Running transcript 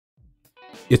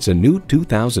It's a new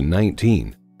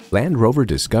 2019 Land Rover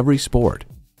Discovery Sport.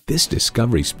 This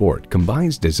Discovery Sport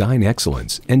combines design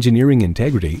excellence, engineering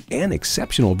integrity, and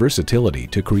exceptional versatility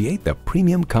to create the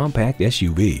premium compact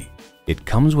SUV. It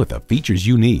comes with the features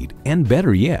you need and,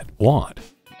 better yet, want.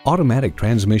 Automatic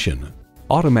transmission,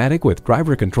 automatic with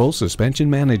driver control suspension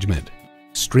management,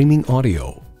 streaming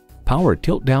audio, power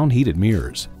tilt-down heated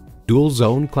mirrors, dual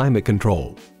zone climate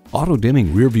control,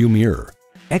 auto-dimming rear-view mirror,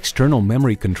 external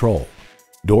memory control,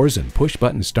 doors and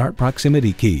push-button start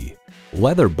proximity key,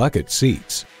 leather bucket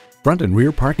seats, front and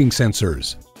rear parking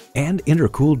sensors, and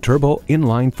intercooled turbo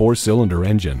inline 4-cylinder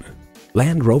engine.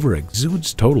 Land Rover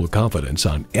exudes total confidence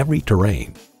on every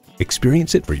terrain.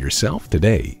 Experience it for yourself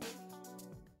today.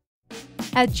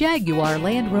 At Jaguar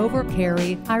Land Rover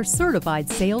Cary, our certified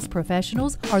sales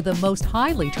professionals are the most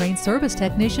highly trained service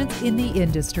technicians in the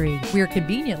industry. We're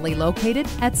conveniently located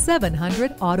at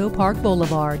 700 Auto Park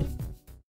Boulevard.